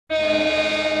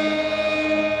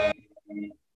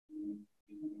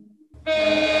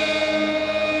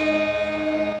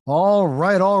All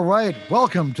right, all right.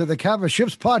 Welcome to the Cava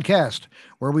Ships Podcast,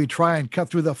 where we try and cut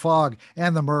through the fog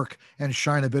and the murk and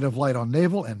shine a bit of light on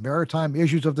naval and maritime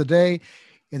issues of the day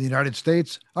in the United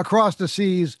States, across the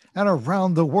seas, and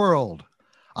around the world.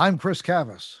 I'm Chris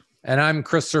Cavas. And I'm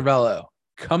Chris Cervello.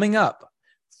 Coming up,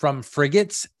 from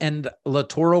frigates and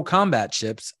littoral combat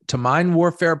ships to mine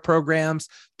warfare programs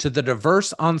to the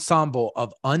diverse ensemble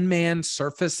of unmanned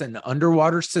surface and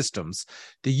underwater systems,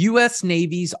 the U.S.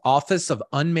 Navy's Office of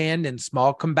Unmanned and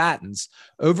Small Combatants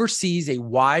oversees a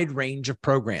wide range of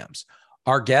programs.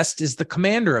 Our guest is the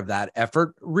commander of that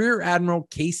effort, Rear Admiral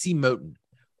Casey Moten.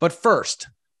 But first,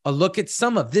 a look at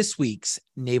some of this week's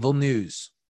naval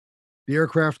news. The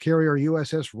aircraft carrier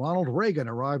USS Ronald Reagan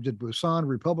arrived at Busan,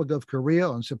 Republic of Korea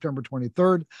on September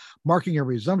 23rd, marking a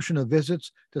resumption of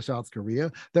visits to South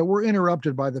Korea that were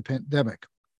interrupted by the pandemic.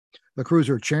 The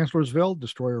cruiser Chancellorsville,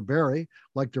 destroyer Barry,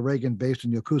 like the Reagan based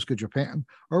in Yokosuka, Japan,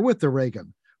 are with the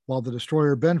Reagan, while the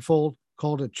destroyer Benfold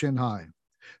called it Chinhai.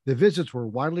 The visits were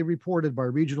widely reported by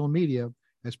regional media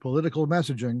as political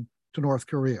messaging to North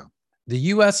Korea. The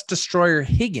U.S. destroyer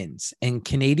Higgins and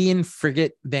Canadian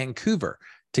frigate Vancouver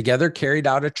together carried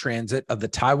out a transit of the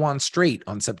Taiwan Strait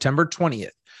on September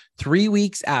 20th, 3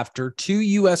 weeks after two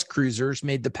U.S. cruisers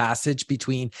made the passage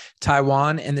between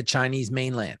Taiwan and the Chinese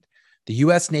mainland. The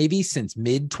U.S. Navy since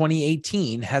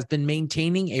mid-2018 has been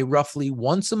maintaining a roughly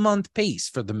once-a-month pace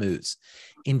for the moves,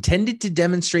 intended to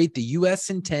demonstrate the U.S.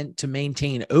 intent to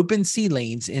maintain open sea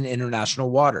lanes in international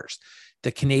waters.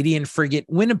 The Canadian frigate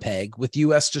Winnipeg with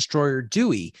U.S. destroyer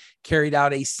Dewey carried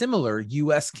out a similar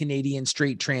U.S.-Canadian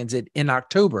Strait transit in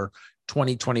October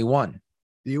 2021.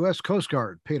 The U.S. Coast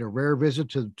Guard paid a rare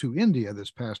visit to India this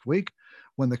past week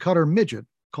when the cutter Midget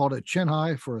called at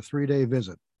Chinhai for a 3-day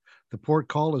visit. The port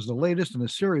call is the latest in a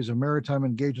series of maritime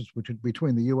engagements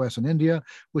between the U.S. and India,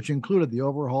 which included the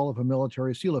overhaul of a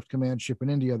military Sealift Command ship in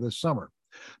India this summer.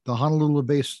 The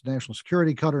Honolulu-based national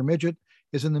security cutter Midget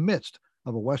is in the midst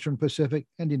of a Western Pacific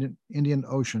and Indian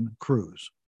Ocean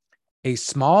cruise. A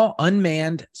small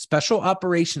unmanned special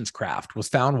operations craft was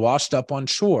found washed up on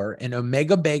shore in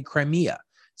Omega Bay, Crimea,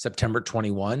 September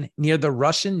 21, near the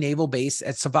Russian naval base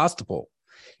at Sevastopol.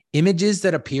 Images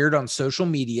that appeared on social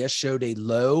media showed a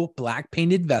low,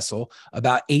 black-painted vessel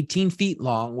about 18 feet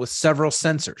long with several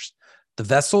sensors. The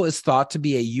vessel is thought to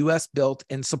be a U.S.-built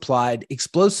and supplied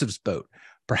explosives boat,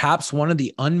 perhaps one of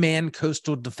the unmanned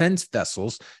coastal defense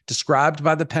vessels described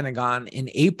by the Pentagon in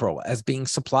April as being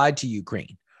supplied to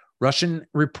Ukraine. Russian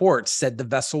reports said the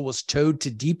vessel was towed to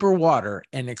deeper water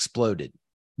and exploded.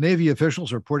 Navy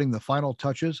officials are putting the final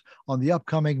touches on the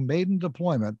upcoming maiden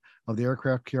deployment of the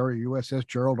aircraft carrier USS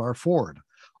Gerald R. Ford.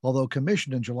 Although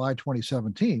commissioned in July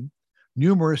 2017,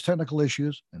 numerous technical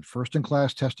issues and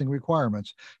first-in-class testing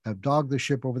requirements have dogged the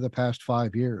ship over the past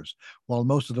 5 years. While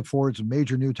most of the Ford's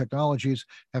major new technologies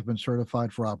have been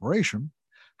certified for operation,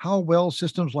 how well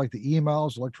systems like the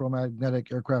EMALS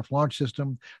electromagnetic aircraft launch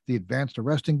system, the advanced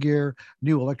arresting gear,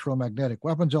 new electromagnetic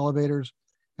weapons elevators,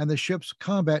 and the ship's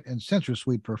combat and sensor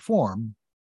suite perform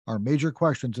are major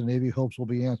questions the Navy hopes will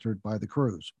be answered by the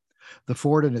crews. The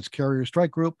Ford and its carrier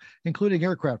strike group, including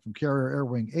aircraft from Carrier Air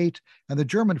Wing 8 and the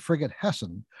German frigate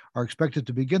Hessen, are expected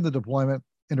to begin the deployment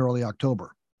in early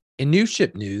October. In new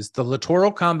ship news, the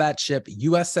littoral combat ship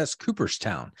USS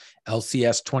Cooperstown,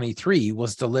 LCS-23,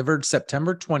 was delivered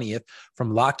September 20th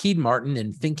from Lockheed Martin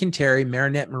and Fincantieri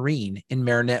Marinette Marine in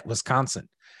Marinette, Wisconsin.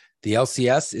 The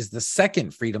LCS is the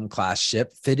second Freedom-class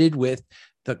ship fitted with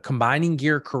the combining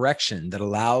gear correction that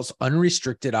allows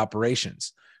unrestricted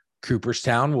operations.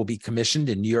 Cooperstown will be commissioned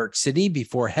in New York City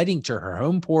before heading to her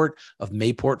home port of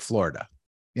Mayport, Florida.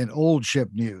 In old ship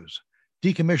news,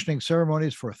 decommissioning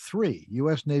ceremonies for 3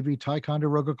 U.S. Navy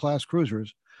Ticonderoga-class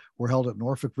cruisers were held at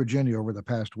Norfolk, Virginia over the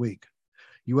past week.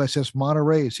 USS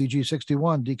Monterey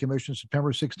CG-61 decommissioned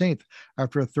September 16th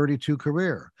after a 32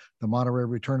 career. The Monterey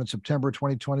returned in September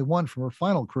 2021 from her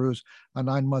final cruise, a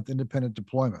 9-month independent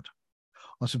deployment.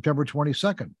 On September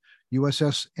 22nd,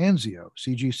 USS Anzio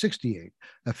CG-68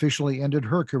 officially ended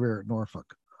her career at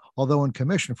Norfolk. Although in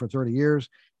commission for 30 years,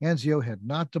 Anzio had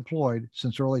not deployed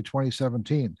since early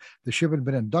 2017. The ship had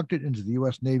been inducted into the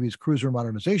U.S. Navy's Cruiser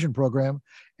Modernization Program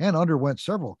and underwent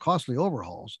several costly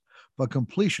overhauls, but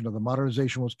completion of the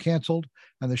modernization was canceled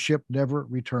and the ship never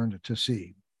returned to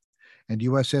sea. And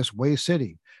USS Way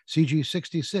City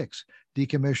CG-66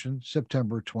 decommissioned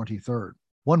September 23rd.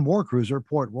 One more cruiser,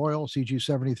 Port Royal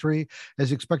CG-73,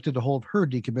 is expected to hold her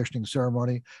decommissioning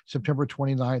ceremony September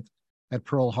 29th at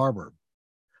Pearl Harbor.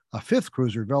 A 5th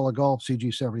cruiser, Vela Gulf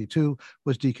CG-72,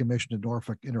 was decommissioned in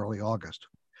Norfolk in early August.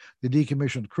 The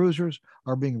decommissioned cruisers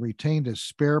are being retained as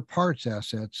spare parts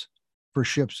assets for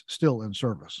ships still in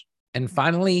service. And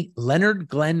finally, Leonard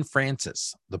Glenn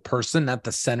Francis, the person at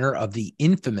the center of the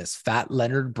infamous Fat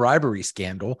Leonard bribery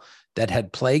scandal that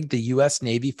had plagued the U.S.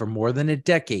 Navy for more than a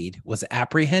decade, was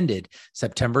apprehended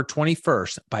September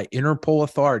 21st by Interpol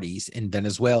authorities in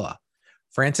Venezuela.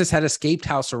 Francis had escaped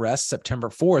house arrest September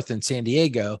 4th in San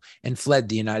Diego and fled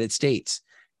the United States.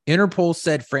 Interpol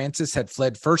said Francis had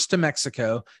fled first to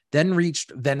Mexico, then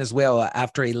reached Venezuela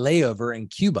after a layover in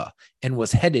Cuba and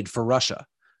was headed for Russia.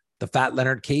 The Fat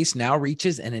Leonard case now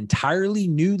reaches an entirely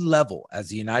new level as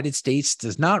the United States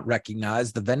does not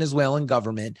recognize the Venezuelan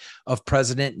government of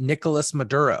President Nicolas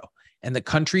Maduro, and the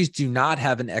countries do not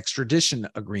have an extradition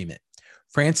agreement.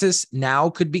 Francis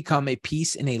now could become a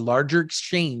piece in a larger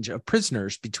exchange of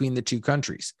prisoners between the two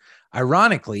countries.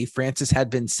 Ironically, Francis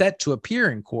had been set to appear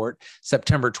in court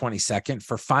September 22nd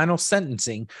for final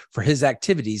sentencing for his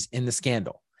activities in the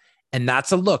scandal. And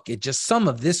that's a look at just some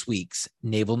of this week's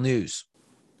naval news.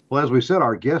 Well, as we said,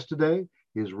 our guest today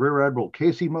is Rear Admiral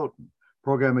Casey Moten,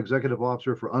 Program Executive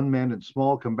Officer for Unmanned and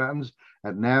Small Combatants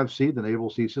at NAVSEA, the Naval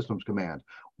Sea Systems Command.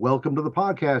 Welcome to the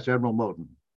podcast, Admiral Moten.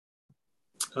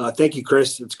 Thank you,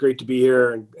 Chris. It's great to be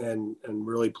here and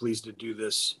really pleased to do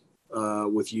this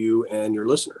with you and your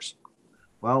listeners.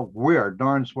 Well, we are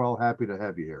darn swell happy to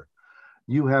have you here.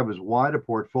 You have as wide a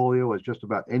portfolio as just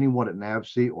about anyone at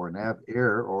NAVSEA or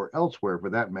NAVAIR or elsewhere for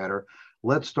that matter.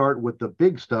 Let's start with the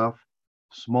big stuff.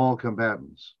 Small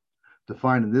combatants,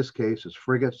 defined in this case as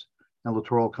frigates and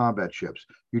littoral combat ships.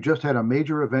 You just had a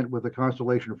major event with the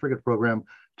Constellation Frigate program.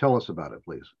 Tell us about it,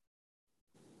 please.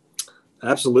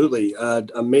 Absolutely.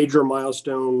 A major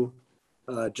milestone.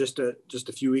 Just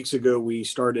a few weeks ago, we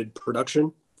started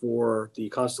production for the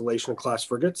Constellation class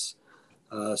frigates,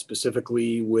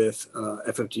 specifically with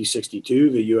FFG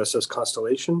 62, the USS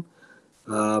Constellation.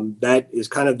 That is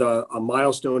kind of a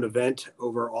milestone event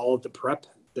over all of the prep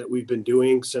that we've been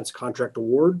doing since contract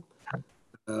award.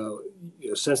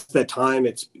 Since that time,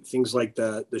 it's things like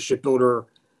the shipbuilder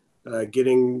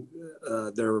getting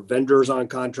their vendors on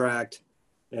contract,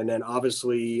 and then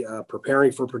obviously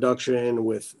preparing for production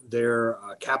with their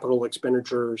capital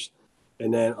expenditures,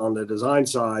 and then on the design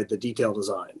side, the detail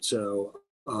design. So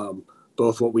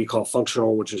both what we call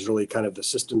functional, which is really kind of the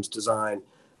systems design,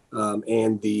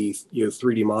 and the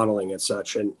 3D modeling and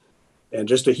such. And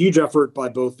just a huge effort by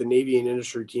both the Navy and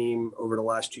industry team over the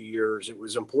last 2 years. It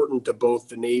was important to both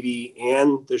the Navy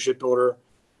and the shipbuilder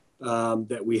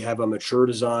that we have a mature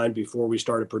design before we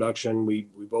started production. We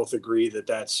both agree that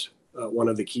that's one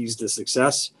of the keys to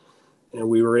success. And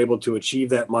we were able to achieve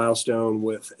that milestone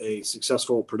with a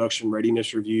successful production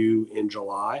readiness review in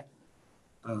July.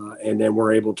 And then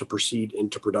we're able to proceed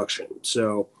into production.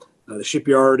 So the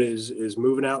shipyard is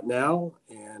moving out now,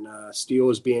 and steel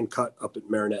is being cut up at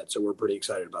Marinette. So we're pretty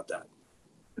excited about that.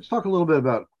 Let's talk a little bit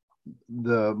about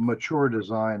the mature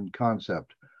design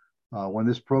concept. When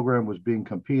this program was being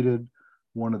competed,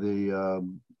 one of the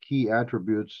key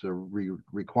attributes or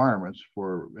requirements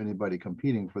for anybody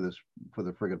competing for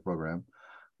the frigate program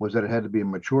was that it had to be a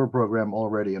mature program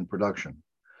already in production.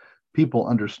 People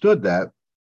understood that,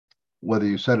 whether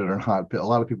you said it or not. A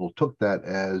lot of people took that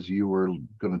as you were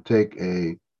going to take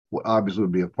what obviously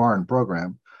would be a foreign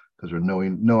program, because there are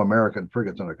no American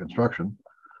frigates under construction,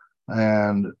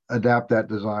 and adapt that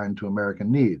design to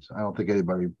American needs. I don't think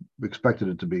anybody expected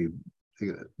it to be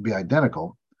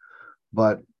identical,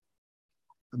 but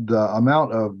the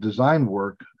amount of design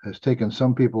work has taken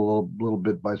some people a little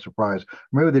bit by surprise.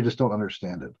 Maybe they just don't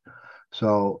understand it.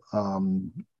 So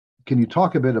can you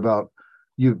talk a bit about,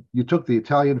 you took the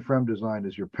Italian FREMM design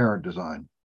as your parent design,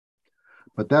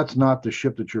 but that's not the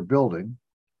ship that you're building.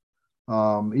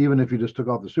 Even if you just took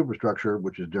off the superstructure,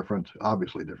 which is different,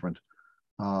 obviously different,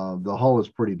 the hull is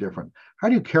pretty different. How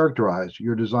do you characterize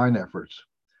your design efforts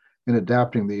in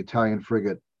adapting the Italian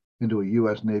frigate into a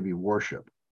U.S. Navy warship?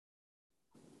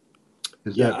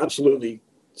 Absolutely.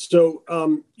 So,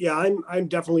 I'm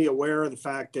definitely aware of the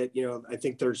fact that, I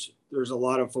think there's a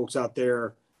lot of folks out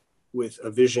there with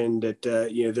a vision that,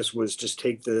 this was just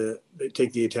take the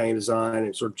Italian design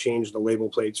and sort of change the label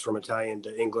plates from Italian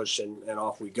to English and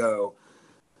off we go.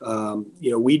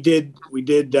 We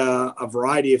did a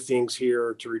variety of things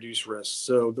here to reduce risk.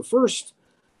 So the first,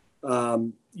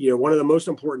 one of the most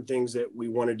important things that we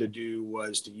wanted to do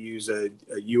was to use a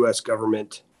U.S.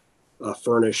 government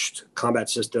furnished combat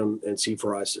system and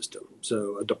C4I system.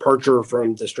 So a departure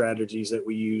from the strategies that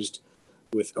we used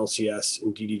with LCS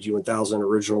and DDG 1000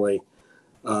 originally.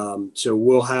 So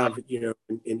we'll have, an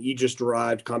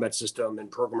Aegis-derived combat system and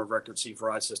program of record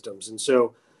C4I systems. And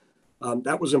so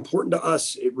that was important to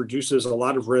us. It reduces a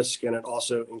lot of risk, and it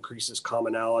also increases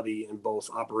commonality in both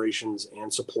operations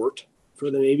and support for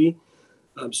the Navy.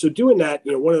 So doing that,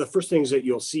 one of the first things that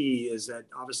you'll see is that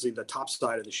obviously the top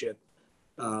side of the ship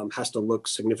has to look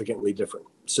significantly different.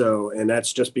 So, and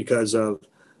that's just because of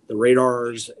the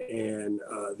radars and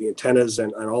the antennas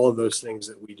and all of those things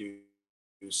that we do.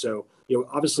 So,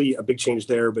 obviously a big change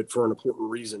there, but for an important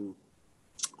reason.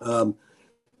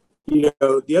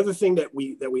 The other thing that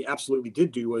we absolutely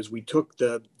did do was we took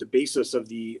the basis of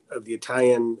the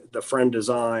Italian, the Friend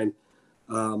design,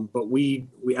 but we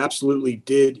absolutely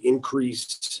did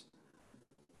increase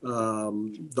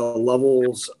the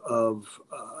levels of,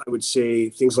 I would say,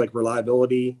 things like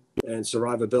reliability and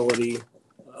survivability,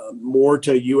 more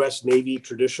to U.S. Navy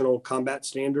traditional combat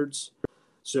standards.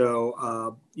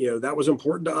 So, that was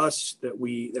important to us that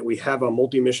we have a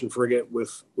multi-mission frigate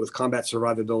with combat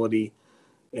survivability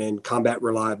and combat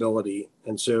reliability.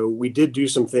 And so we did do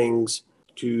some things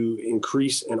to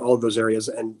increase in all of those areas.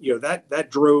 And, that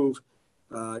drove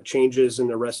changes in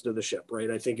the rest of the ship, right?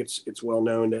 I think it's well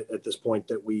known at this point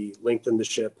that we lengthened the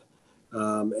ship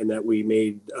and that we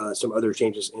made some other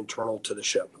changes internal to the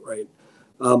ship, right?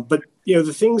 But,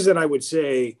 the things that I would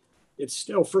say, it's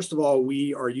still, first of all,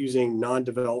 we are using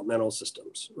non-developmental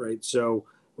systems, right? So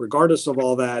regardless of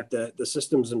all that, the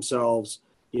systems themselves,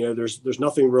 there's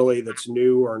nothing really that's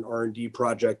new or an R&D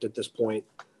project at this point.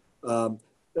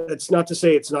 It's not to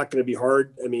say it's not going to be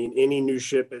hard. I mean, any new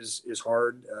ship is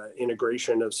hard.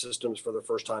 Integration of systems for the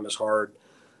first time is hard.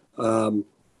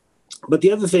 But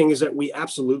the other thing is that we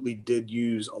absolutely did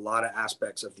use a lot of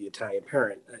aspects of the Italian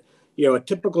parent. A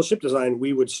typical ship design,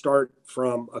 we would start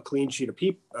from a clean sheet of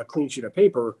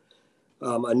paper,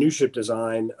 a new ship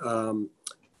design.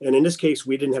 And in this case,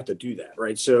 we didn't have to do that,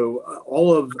 right? So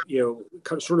all of,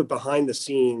 sort of behind the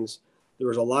scenes, there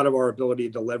was a lot of our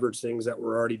ability to leverage things that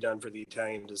were already done for the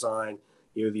Italian design.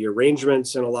 The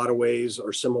arrangements in a lot of ways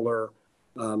are similar.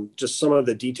 Just some of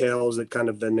the details that kind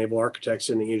of the naval architects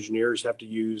and the engineers have to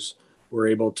use, we're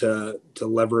able to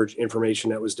leverage information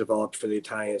that was developed for the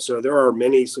Italian. So there are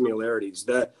many similarities.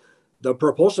 The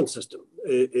propulsion system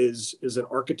is an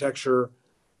architecture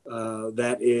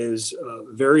that is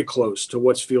very close to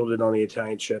what's fielded on the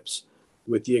Italian ships,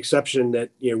 with the exception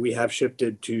that we have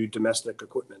shifted to domestic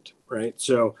equipment, right?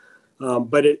 So,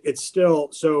 but it's still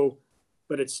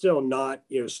not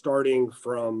starting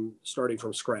from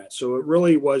scratch. So it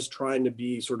really was trying to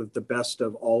be sort of the best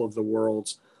of all of the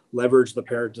worlds, leverage the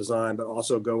parent design, but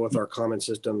also go with our common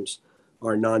systems,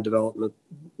 our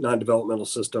non-developmental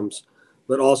systems,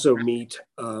 but also meet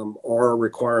our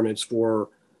requirements for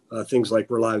things like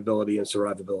reliability and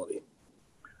survivability.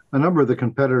 A number of the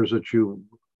competitors that you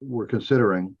were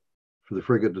considering for the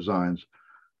frigate designs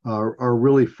are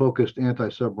really focused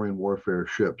anti-submarine warfare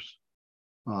ships.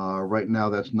 Right now,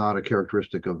 that's not a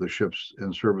characteristic of the ships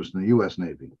in service in the U.S.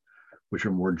 Navy, which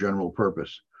are more general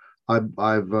purpose. I've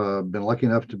been lucky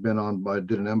enough to I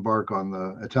did an embark on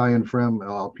the Italian FREM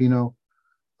Alpino,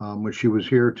 when she was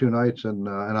here 2 nights, and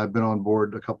I've been on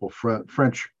board a couple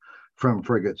French FREM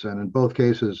frigates, and in both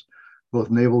cases, both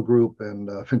Naval Group and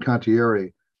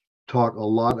Fincantieri talk a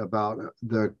lot about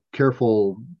the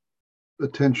careful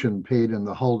attention paid in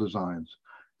the hull designs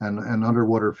and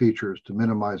underwater features to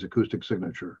minimize acoustic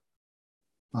signature.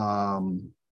 Are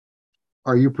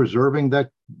you preserving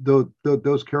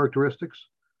those characteristics?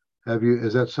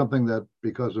 Is that something that,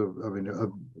 because of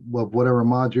whatever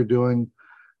mods you're doing,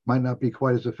 might not be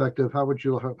quite as effective? How would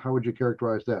you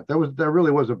characterize that? That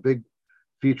really was a big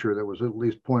feature that was at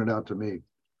least pointed out to me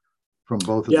from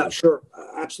both of them. Yeah, sure,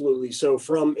 absolutely. So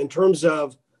in terms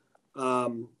of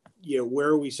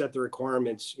where we set the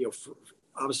requirements,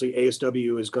 obviously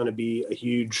ASW is going to be a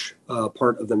huge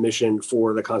part of the mission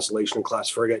for the Constellation class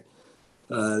frigate.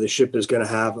 The ship is going to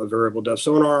have a variable depth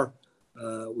sonar,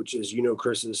 which is,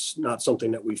 Chris, is not something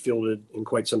that we fielded in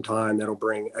quite some time. That'll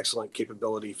bring excellent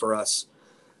capability for us.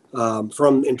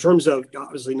 In terms of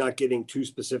obviously not getting too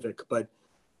specific, but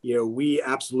we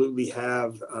absolutely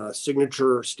have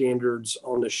signature standards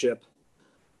on the ship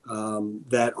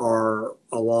that are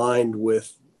aligned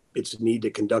with its need to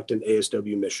conduct an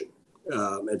ASW mission.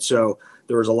 And so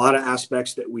there was a lot of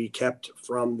aspects that we kept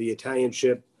from the Italian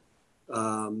ship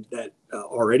that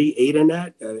already aid in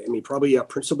that. Probably a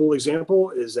principal example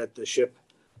is that the ship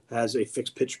has a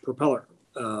fixed pitch propeller,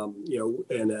 and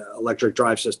an electric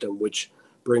drive system, which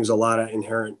brings a lot of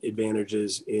inherent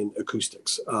advantages in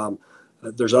acoustics.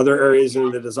 There's other areas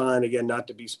in the design, again, not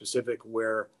to be specific,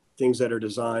 where things that are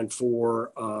designed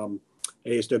for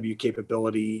ASW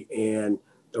capability and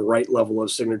the right level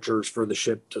of signatures for the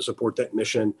ship to support that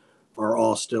mission are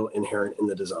all still inherent in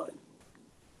the design.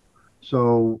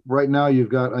 So right now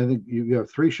I think you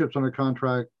have 3 ships under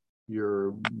contract.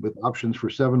 You're with options for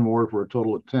 7 more for a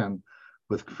total of 10.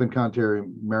 with Fincantieri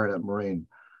Marinette Marine.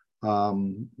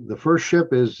 The first ship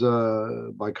is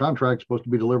by contract supposed to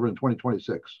be delivered in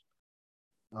 2026,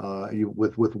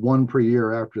 with one per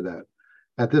year after that.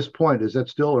 At this point, is that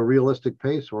still a realistic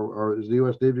pace, or is the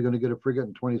U.S. Navy going to get a frigate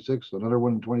in 26, another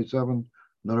one in 27,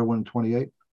 another one in 28?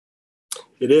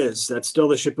 It is. That's still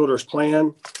the shipbuilder's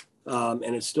plan,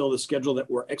 and it's still the schedule that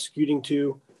we're executing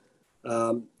to.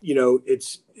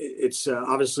 It's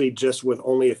obviously just with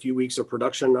only a few weeks of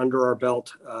production under our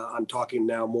belt. I'm talking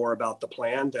now more about the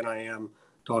plan than I am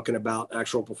talking about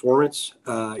actual performance.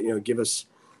 Give us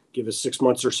 6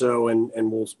 months or so,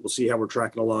 and we'll see how we're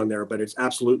tracking along there. But it's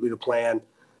absolutely the plan.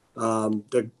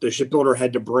 The shipbuilder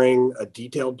had to bring a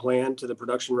detailed plan to the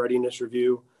production readiness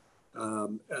review, a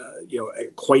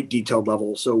quite detailed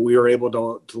level. So we were able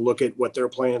to look at what their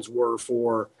plans were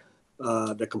for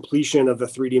the completion of the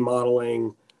 3D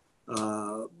modeling,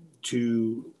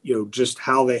 to just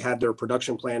how they had their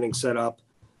production planning set up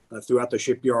throughout the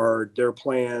shipyard, their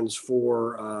plans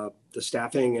for the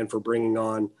staffing and for bringing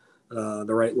on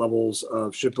the right levels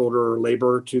of shipbuilder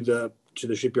labor to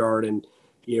the shipyard. And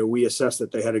we assessed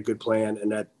that they had a good plan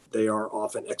and that they are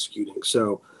off and executing.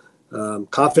 So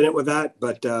confident with that.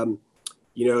 But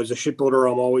as a shipbuilder,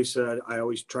 I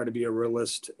always try to be a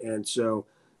realist, and so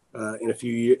in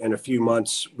a few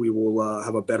months we will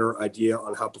have a better idea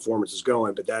on how performance is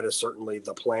going. But that is certainly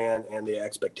the plan and the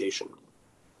expectation.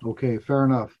 Okay, fair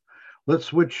enough. Let's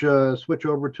switch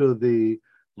over to the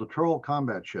Littoral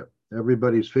Combat Ship,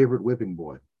 everybody's favorite whipping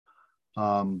boy.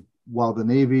 While the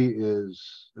Navy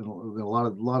is in a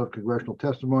lot of congressional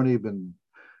testimony been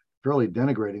fairly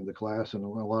denigrating the class and a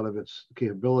lot of its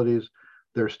capabilities,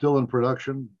 they're still in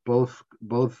production. Both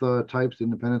types, the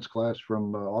Independence class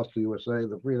from Austal USA,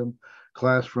 the Freedom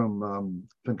class from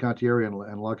Fincantieri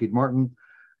and Lockheed Martin,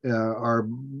 are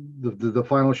the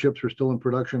final ships are still in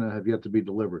production and have yet to be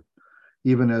delivered,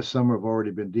 even as some have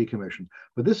already been decommissioned.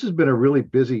 But this has been a really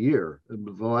busy year,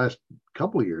 the last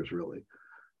couple of years really,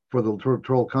 for the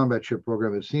Littoral Combat Ship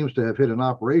program. It seems to have hit an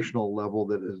operational level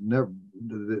that has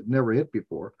never hit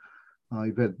before.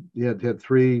 You had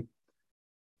 3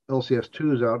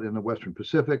 LCS-2s out in the Western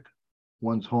Pacific.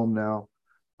 One's home now.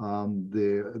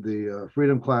 The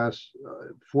Freedom class,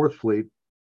 4th Fleet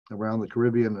around the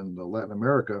Caribbean and Latin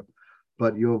America,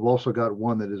 but you have also got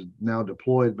one that is now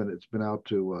deployed, but it's been out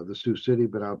to the Sioux City,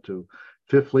 been out to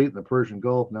 5th Fleet in the Persian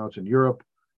Gulf. Now it's in Europe.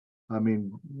 I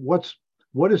mean, what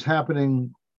is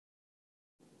happening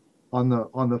on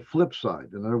the flip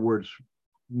side? In other words,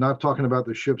 not talking about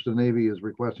the ships the Navy is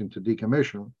requesting to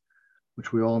decommission,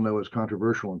 which we all know is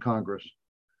controversial in Congress.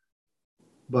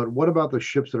 But what about the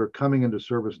ships that are coming into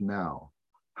service now?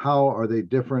 How are they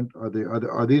different?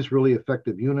 Are these really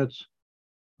effective units?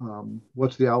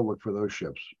 What's the outlook for those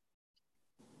ships?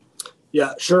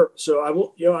 Yeah, sure. So I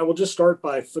will just start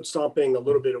by foot stomping a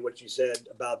little bit of what you said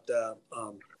about the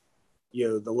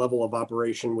level of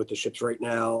operation with the ships right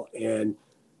now. And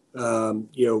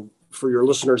for your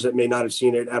listeners that may not have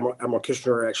seen it, Admiral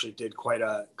Kishner actually did quite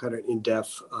an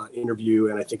in-depth interview,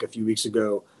 and I think a few weeks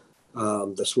ago,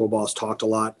 the SWO boss talked a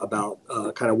lot about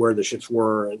kind of where the ships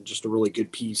were, and just a really good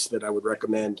piece that I would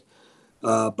recommend.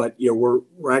 But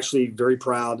we're actually very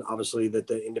proud, obviously, that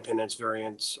the Independence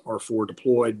variants are forward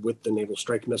deployed with the Naval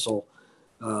Strike Missile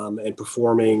and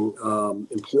performing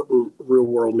important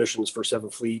real-world missions for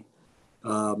 7th Fleet.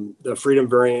 The Freedom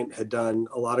variant had done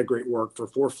a lot of great work for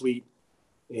 4th Fleet.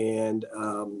 And,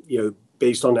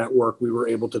 based on that work, we were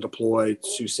able to deploy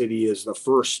Sioux City as the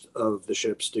first of the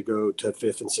ships to go to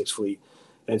 5th and 6th Fleet.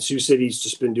 And Sioux City's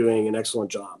just been doing an excellent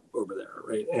job over there,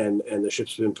 right? And the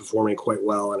ship's been performing quite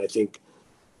well. And I think,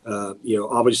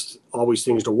 always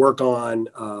things to work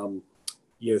on.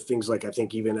 Things like, I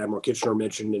think even Admiral Kitchener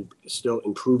mentioned, and still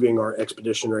improving our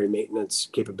expeditionary maintenance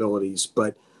capabilities.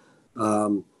 But,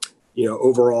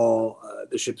 overall,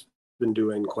 the ship's been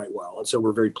doing quite well, and so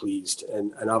we're very pleased,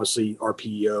 and obviously our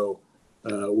PEO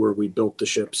where we built the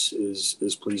ships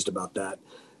is pleased about that.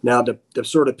 Now to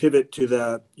sort of pivot to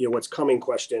the what's coming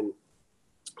question.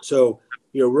 So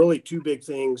really 2 big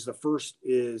things. The first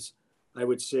is, I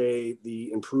would say,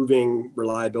 the improving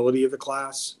reliability of the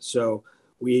class. So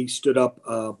we stood up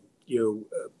I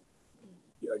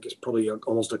guess probably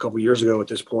almost a couple years ago at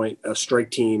this point, a strike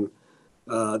team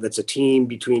that's a team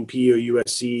between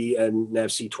PEO-USC and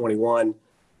NAVC-21.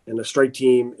 And the strike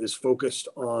team is focused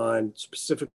on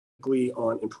specifically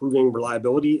on improving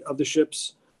reliability of the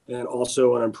ships and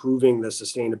also on improving the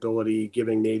sustainability,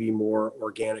 giving Navy more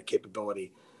organic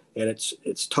capability. And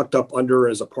it's tucked up under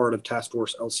as a part of Task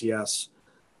Force LCS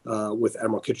with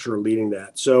Admiral Kitchener leading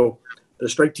that. So The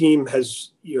strike team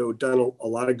has, done a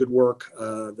lot of good work.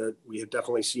 That we have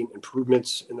definitely seen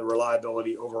improvements in the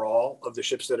reliability overall of the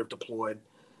ships that have deployed,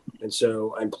 and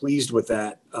so I'm pleased with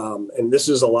that. And this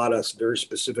is a lot of very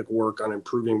specific work on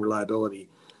improving reliability.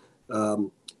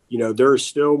 There is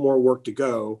still more work to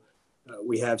go.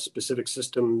 We have specific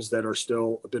systems that are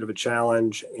still a bit of a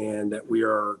challenge, and that we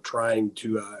are trying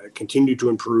to continue to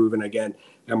improve. And again,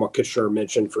 Admiral Kitchener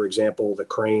mentioned, for example, the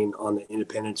crane on the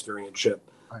Independence variant ship.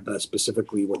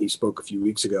 Specifically when he spoke a few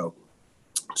weeks ago.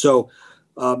 So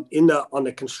on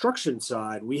the construction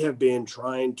side, we have been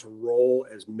trying to roll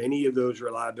as many of those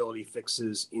reliability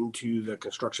fixes into the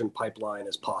construction pipeline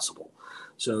as possible.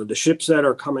 So the ships that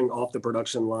are coming off the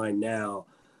production line now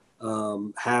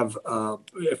have,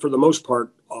 for the most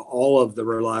part, all of the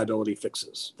reliability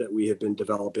fixes that we have been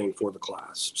developing for the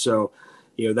class. So,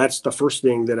 that's the first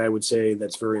thing that I would say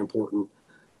that's very important.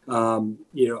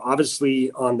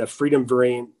 Obviously on the Freedom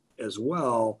variant as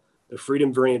well, the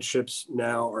Freedom variant ships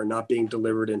now are not being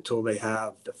delivered until they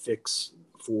have the fix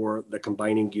for the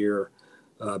combining gear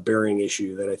bearing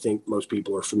issue that I think most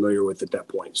people are familiar with at that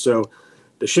point. So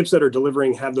the ships that are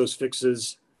delivering have those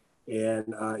fixes, and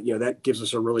that gives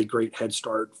us a really great head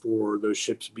start for those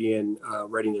ships being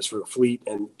readiness for the fleet.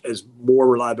 And as more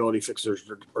reliability fixes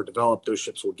are developed, those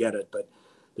ships will get it. But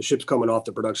the ships coming off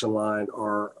the production line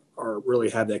are really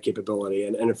have that capability.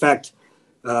 And in fact,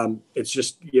 it's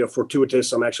just,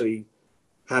 fortuitous. I'm actually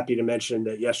happy to mention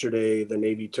that yesterday the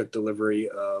Navy took delivery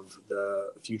of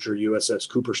the future USS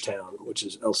Cooperstown, which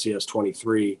is LCS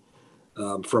 23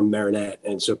 from Marinette.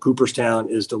 And so Cooperstown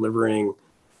is delivering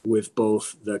with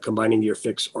both the combining gear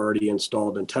fix already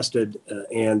installed and tested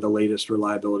and the latest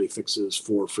reliability fixes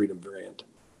for Freedom variant.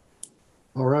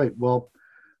 All right. Well,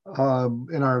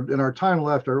 in our time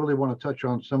left, I really want to touch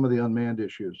on some of the unmanned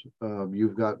issues.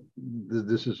 You've got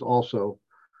this is also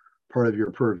part of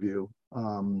your purview.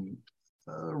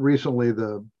 Recently,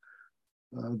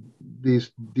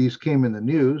 these came in the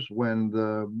news when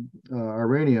the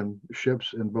Iranian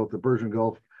ships in both the Persian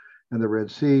Gulf and the Red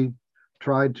Sea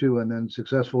tried to and then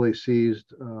successfully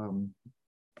seized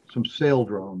some sail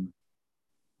drone,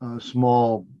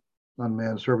 small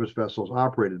unmanned surface vessels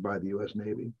operated by the U.S.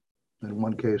 Navy. In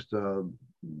one case, the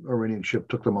Iranian ship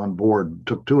took them on board,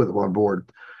 took two of them on board,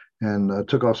 and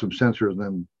took off some sensors and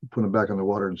then put them back in the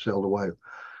water and sailed away.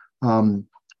 One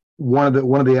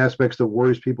of the aspects that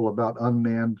worries people about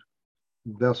unmanned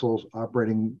vessels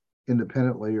operating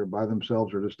independently or by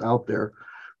themselves or just out there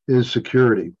is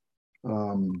security.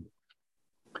 Can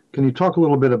you talk a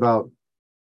little bit about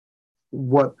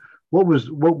what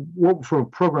from a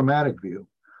programmatic view?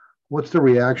 What's the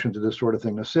reaction to this sort of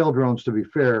thing? The sail drones, to be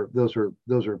fair, those are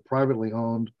privately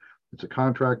owned. It's a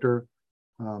contractor.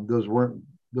 Those weren't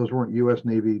U.S.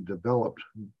 Navy developed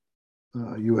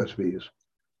USVs,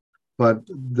 but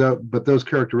those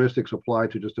characteristics apply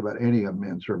to just about any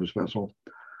unmanned surface vessel.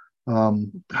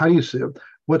 How do you see it?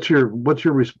 What's your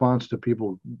response to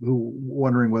people who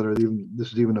wondering whether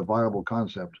this is even a viable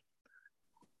concept?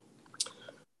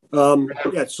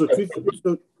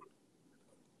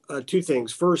 Two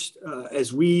things. First,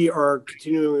 as we are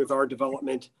continuing with our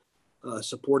development,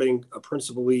 supporting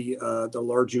principally the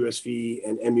large USV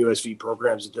and MUSV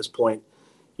programs at this point,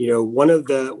 one of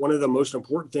the most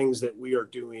important things that we are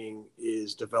doing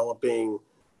is developing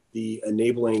the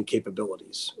enabling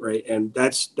capabilities, right? And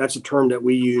that's a term that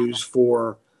we use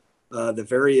for the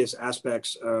various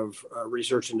aspects of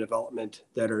research and development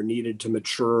that are needed to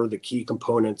mature the key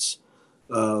components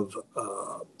of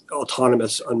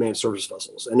autonomous unmanned surface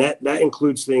vessels. And that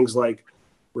includes things like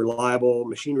reliable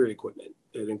machinery equipment.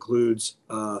 It includes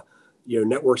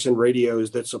networks and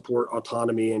radios that support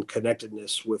autonomy and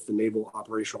connectedness with the naval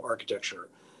operational architecture.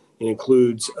 It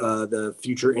includes the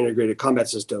future integrated combat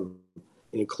system.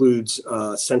 It includes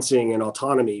sensing and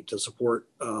autonomy to support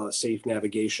safe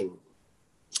navigation.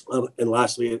 And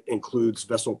lastly, it includes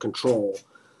vessel control,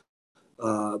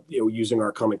 using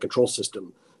our common control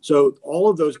system. So all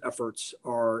of those efforts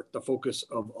are the focus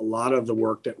of a lot of the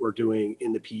work that we're doing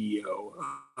in the PEO.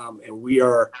 And we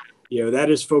are, that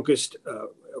is focused,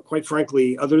 quite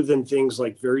frankly, other than things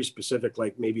like very specific,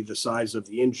 like maybe the size of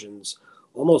the engines,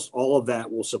 almost all of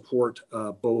that will support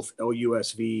both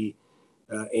LUSV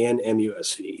and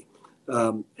MUSV.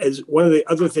 As one of the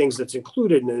other things that's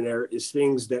included in there is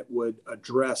things that would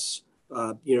address,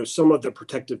 some of the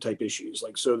protective type issues.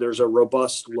 Like, so there's a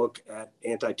robust look at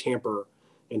anti-tamper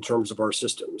in terms of our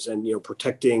systems and,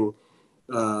 protecting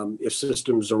if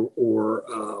systems or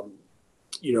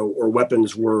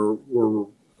weapons were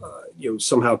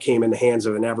somehow came in the hands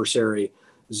of an adversary,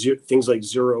 things like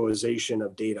zeroization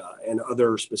of data and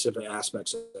other specific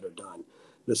aspects that are done.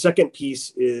 The second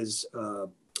piece is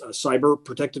cyber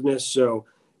protectiveness. So,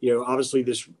 obviously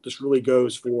this really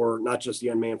goes for not just the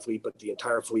unmanned fleet, but the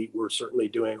entire fleet. We're certainly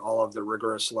doing all of the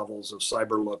rigorous levels of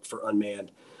cyber look for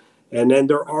unmanned. And then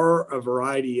there are a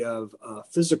variety of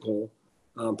physical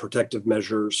protective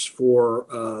measures for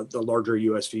the larger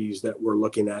USVs that we're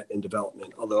looking at in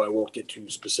development, although I won't get too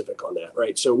specific on that,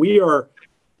 right? So we are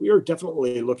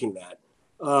definitely looking at,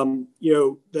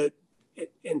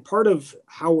 and part of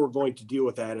how we're going to deal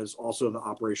with that is also the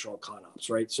operational CONOPS,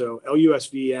 right? So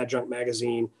LUSV adjunct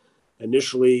magazine,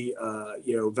 initially,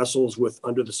 vessels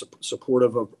under the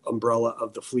supportive umbrella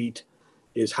of the fleet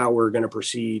is how we're going to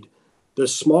proceed. The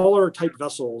smaller type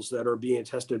vessels that are being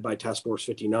tested by Task Force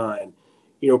 59,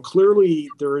 clearly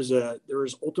there is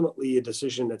ultimately a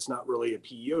decision that's not really a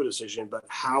PEO decision, but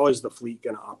how is the fleet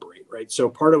going to operate, right? So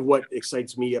part of what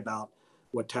excites me about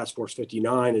what Task Force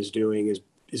 59 is doing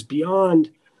is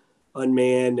beyond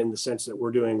unmanned in the sense that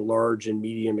we're doing large and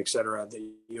medium, et cetera.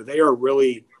 They are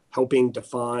really helping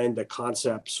define the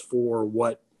concepts for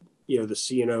what, the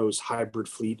CNO's hybrid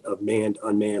fleet of manned,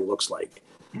 unmanned looks like.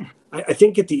 I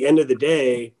think at the end of the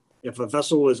day, if a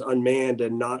vessel is unmanned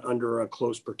and not under a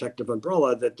close protective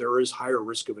umbrella, that there is higher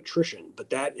risk of attrition, but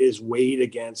that is weighed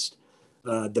against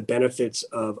the benefits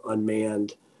of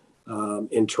unmanned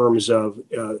in terms of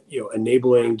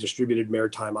enabling distributed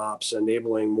maritime ops,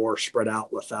 enabling more spread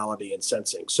out lethality and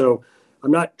sensing. So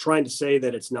I'm not trying to say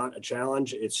that it's not a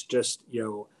challenge. It's just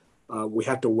we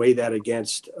have to weigh that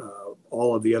against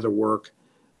all of the other work,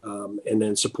 and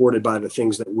then supported by the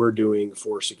things that we're doing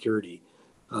for security.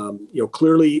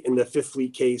 Clearly in the Fifth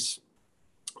Fleet case,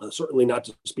 certainly not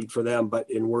to speak for them, but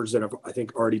in words that have, I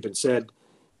think, already been said,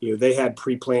 they had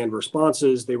pre-planned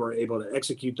responses. They were able to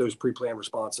execute those pre-planned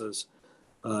responses.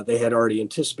 They had already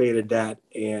anticipated that.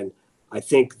 And I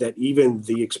think that even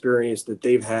the experience that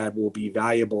they've had will be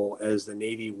valuable as the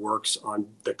Navy works on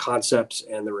the concepts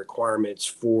and the requirements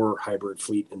for hybrid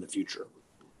fleet in the future.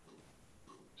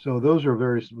 So those are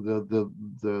the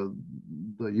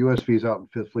USVs out in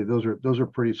Fifth Fleet. Those are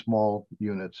pretty small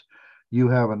units. You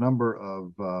have a number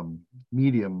of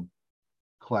medium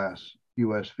class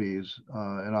USVs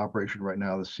in operation right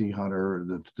now. The Sea Hunter,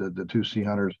 the two Sea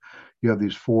Hunters. You have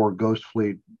these 4 Ghost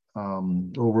Fleet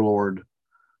Overlord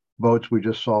boats. We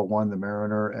just saw one, the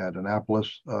Mariner, at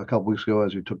Annapolis a couple weeks ago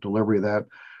as we took delivery of that.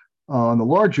 On the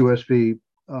large USV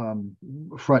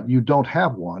front, you don't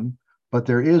have one, but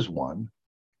there is one.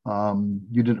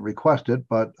 You didn't request it,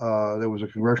 but there was a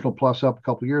congressional plus up a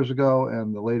couple of years ago,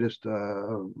 and the latest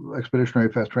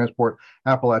Expeditionary Fast Transport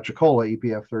Apalachicola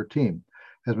EPF-13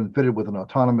 has been fitted with an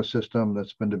autonomous system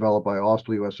that's been developed by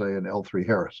Austal USA and L3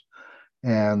 Harris.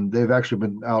 And they've actually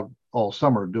been out all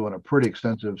summer doing a pretty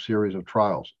extensive series of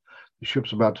trials. The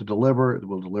ship's about to deliver. It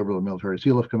will deliver the Military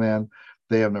Sealift Command.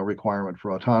 They have no requirement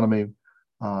for autonomy.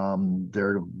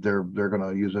 They're going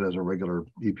to use it as a regular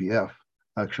EPF.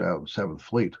 Actually, out of 7th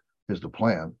Fleet is the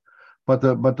plan. But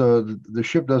the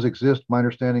ship does exist. My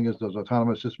understanding is those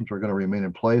autonomous systems are going to remain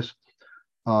in place.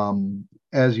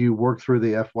 As you work through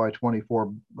the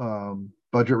FY24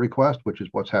 budget request, which is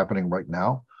what's happening right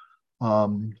now,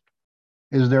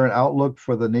 is there an outlook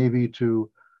for the Navy to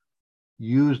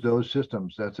use those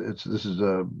systems? This is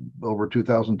a over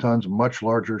 2,000 tons, much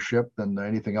larger ship than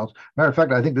anything else. Matter of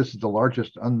fact, I think this is the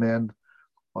largest unmanned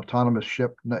autonomous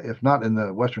ship, if not in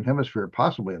the Western Hemisphere,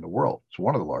 possibly in the world. It's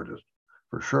one of the largest,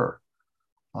 for sure.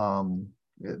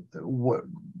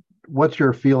 What's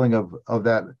your feeling of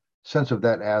that sense of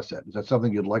that asset? Is that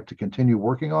something you'd like to continue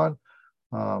working on?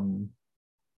 So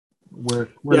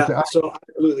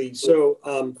absolutely.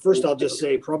 So first, I'll just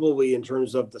say probably in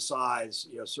terms of the size,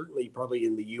 certainly probably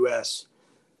in the U.S.,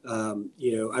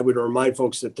 I would remind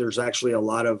folks that there's actually a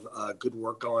lot of good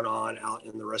work going on out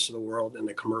in the rest of the world in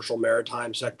the commercial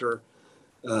maritime sector.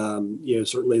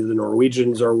 Certainly the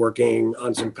Norwegians are working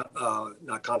on some,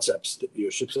 not concepts,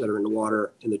 ships that are in the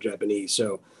water in the Japanese.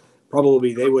 So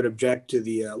probably they would object to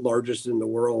the largest in the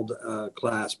world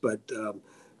class, but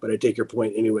I take your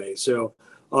point anyway. So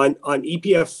on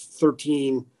EPF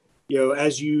 13,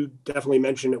 as you definitely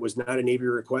mentioned, it was not a Navy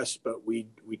request, but we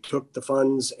took the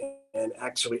funds and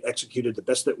actually executed the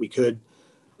best that we could,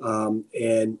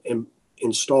 and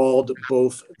installed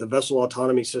both the vessel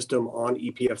autonomy system on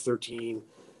EPF 13,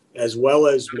 as well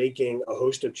as making a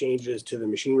host of changes to the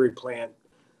machinery plant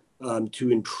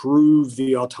to improve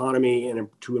the autonomy and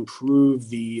to improve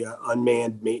the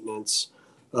unmanned maintenance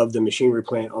of the machinery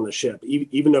plant on the ship,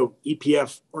 even though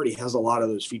EPF already has a lot of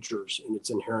those features in its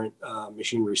inherent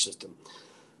machinery system.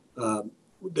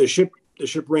 The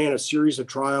ship ran a series of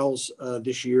trials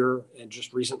this year and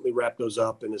just recently wrapped those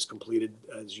up and has completed,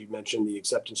 as you mentioned, the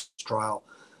acceptance trial.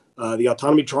 The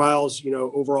autonomy trials,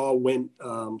 overall went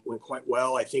quite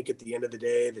well. I think at the end of the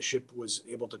day, the ship was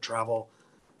able to travel,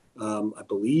 I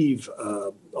believe,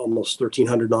 almost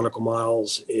 1,300 nautical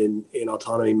miles in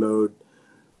autonomy mode,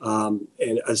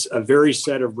 and a very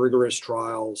set of rigorous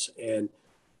trials. And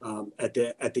at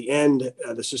the end,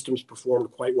 the systems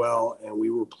performed quite well, and we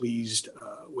were pleased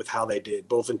with how they did,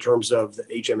 both in terms of the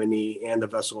HM&E and the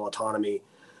vessel autonomy,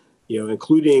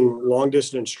 including long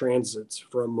distance transits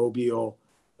from Mobile,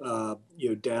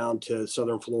 down to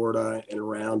southern Florida and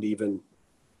around even.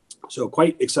 So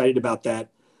quite excited about that.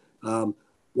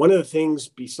 One of the things,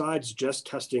 besides just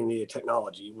testing the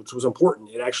technology, which was important,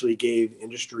 it actually gave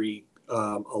industry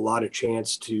a lot of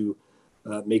chance to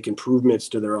make improvements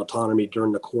to their autonomy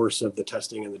during the course of the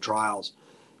testing and the trials.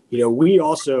 We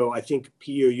also, I think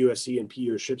PEO USC and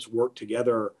PEO ships work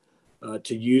together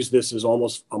to use this as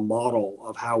almost a model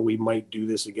of how we might do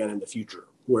this again in the future,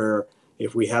 where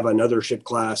if we have another ship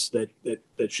class that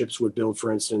ships would build,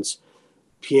 for instance,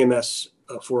 PMS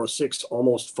 406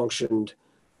 almost functioned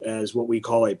as what we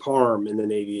call a PARM in the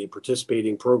Navy, a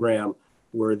participating program,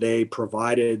 where they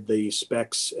provided the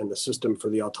specs and the system for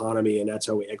the autonomy, and that's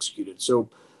how we executed. So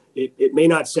it may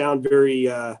not sound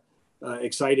very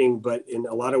exciting, but in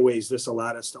a lot of ways, this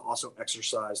allowed us to also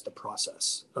exercise the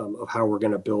process of how we're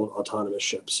going to build autonomous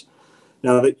ships.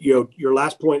 Now, that your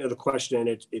last point of the question,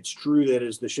 it's true that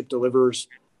as the ship delivers,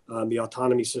 the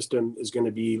autonomy system is going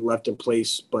to be left in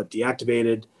place but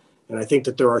deactivated. And I think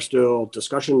that there are still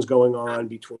discussions going on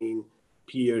between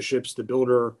PEO ships, the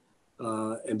builder,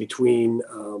 and between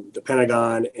the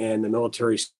Pentagon and the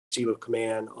military SEALIFT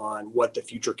Command on what the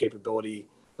future capability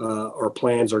or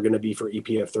plans are going to be for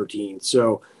EPF-13.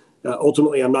 So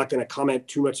ultimately, I'm not going to comment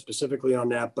too much specifically on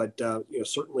that, but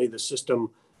certainly the system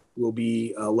will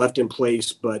be left in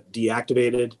place but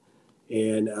deactivated.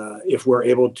 And if we're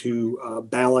able to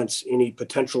balance any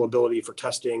potential ability for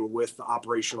testing with the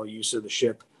operational use of the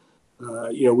ship,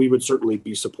 we would certainly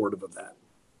be supportive of that.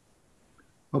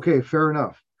 Okay, fair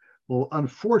enough. Well,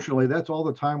 unfortunately, that's all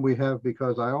the time we have,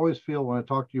 because I always feel when I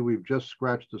talk to you, we've just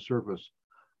scratched the surface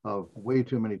of way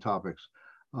too many topics.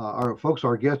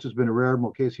 Our guest has been Rear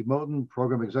Admiral Casey Moten,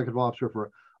 Program Executive Officer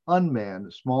for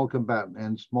Unmanned Small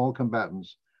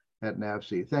Combatants at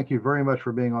NAVSEA. Thank you very much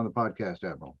for being on the podcast,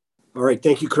 Admiral. All right.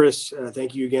 Thank you, Chris.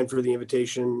 Thank you again for the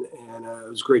invitation. And it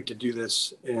was great to do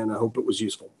this, and I hope it was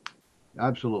useful.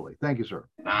 Absolutely. Thank you, sir.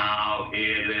 Now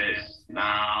hear this.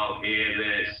 Now hear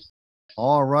this.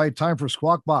 All right. Time for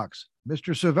Squawk Box.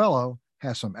 Mr. Cervello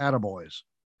has some attaboys.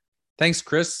 Thanks,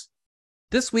 Chris.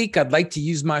 This week, I'd like to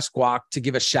use my squawk to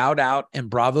give a shout out and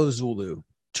bravo Zulu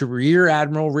to Rear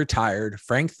Admiral retired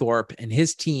Frank Thorpe and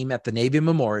his team at the Navy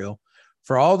Memorial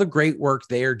for all the great work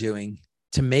they are doing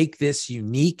to make this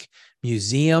unique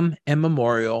museum and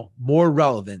memorial more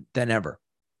relevant than ever.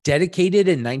 Dedicated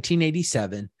in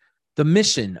 1987, the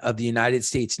mission of the United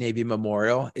States Navy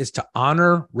Memorial is to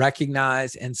honor,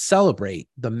 recognize, and celebrate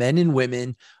the men and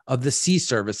women of the sea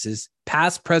services,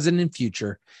 past, present, and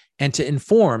future, and to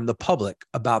inform the public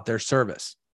about their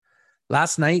service.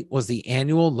 Last night was the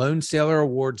annual Lone Sailor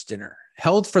Awards dinner,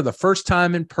 held for the first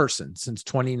time in person since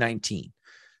 2019.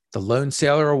 The Lone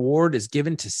Sailor Award is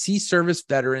given to sea service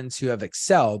veterans who have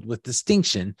excelled with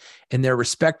distinction in their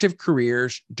respective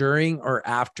careers during or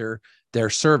after their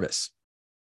service.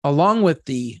 Along with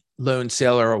the Lone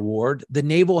Sailor Award, the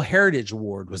Naval Heritage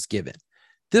Award was given.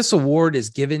 This award is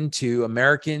given to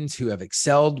Americans who have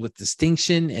excelled with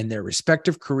distinction in their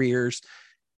respective careers,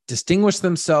 distinguished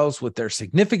themselves with their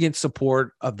significant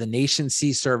support of the nation's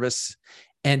sea service,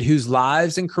 and whose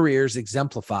lives and careers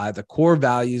exemplify the core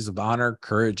values of honor,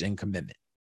 courage, and commitment.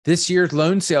 This year's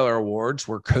Lone Sailor Awards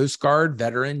were Coast Guard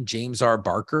veteran James R.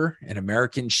 Barker, an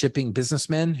American shipping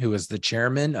businessman who is the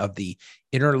chairman of the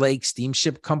Interlake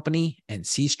Steamship Company and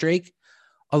Seastrake,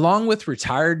 along with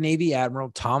retired Navy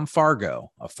Admiral Tom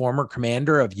Fargo, a former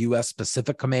commander of U.S.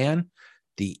 Pacific Command,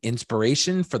 the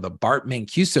inspiration for the Bart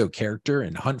Mancuso character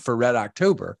in Hunt for Red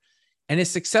October, and a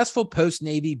successful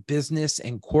post-Navy business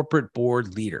and corporate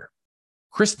board leader.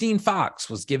 Christine Fox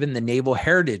was given the Naval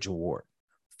Heritage Award.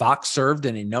 Fox served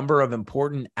in a number of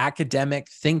important academic,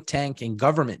 think tank, and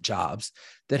government jobs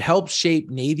that helped shape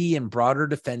Navy and broader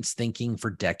defense thinking for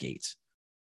decades.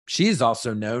 She is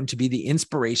also known to be the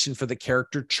inspiration for the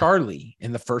character Charlie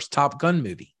in the first Top Gun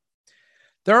movie.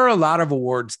 There are a lot of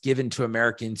awards given to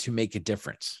Americans who make a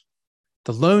difference.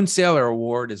 The Lone Sailor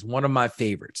Award is one of my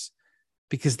favorites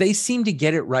because they seem to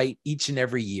get it right each and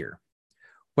every year.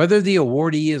 Whether the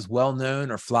awardee is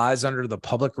well-known or flies under the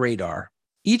public radar,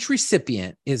 each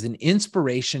recipient is an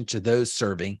inspiration to those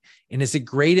serving and is a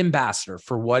great ambassador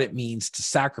for what it means to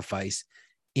sacrifice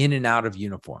in and out of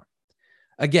uniform.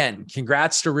 Again,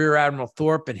 congrats to Rear Admiral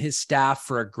Thorpe and his staff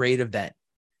for a great event.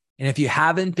 And if you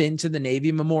haven't been to the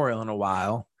Navy Memorial in a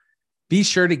while, be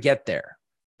sure to get there,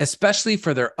 especially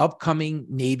for their upcoming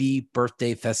Navy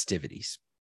birthday festivities.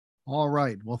 All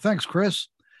right. Well, thanks, Chris.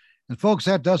 And folks,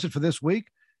 that does it for this week.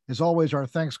 As always, our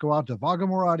thanks go out to Vago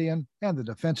Muradian and the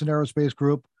Defense and Aerospace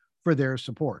Group for their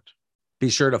support. Be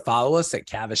sure to follow us at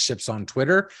Cavis Ships on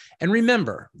Twitter. And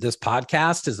remember, this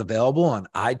podcast is available on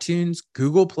iTunes,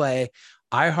 Google Play,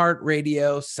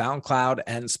 iHeartRadio, SoundCloud,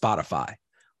 and Spotify.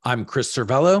 I'm Chris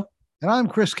Cervello. And I'm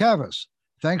Chris Cavis.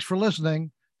 Thanks for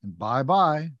listening, and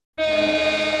bye-bye.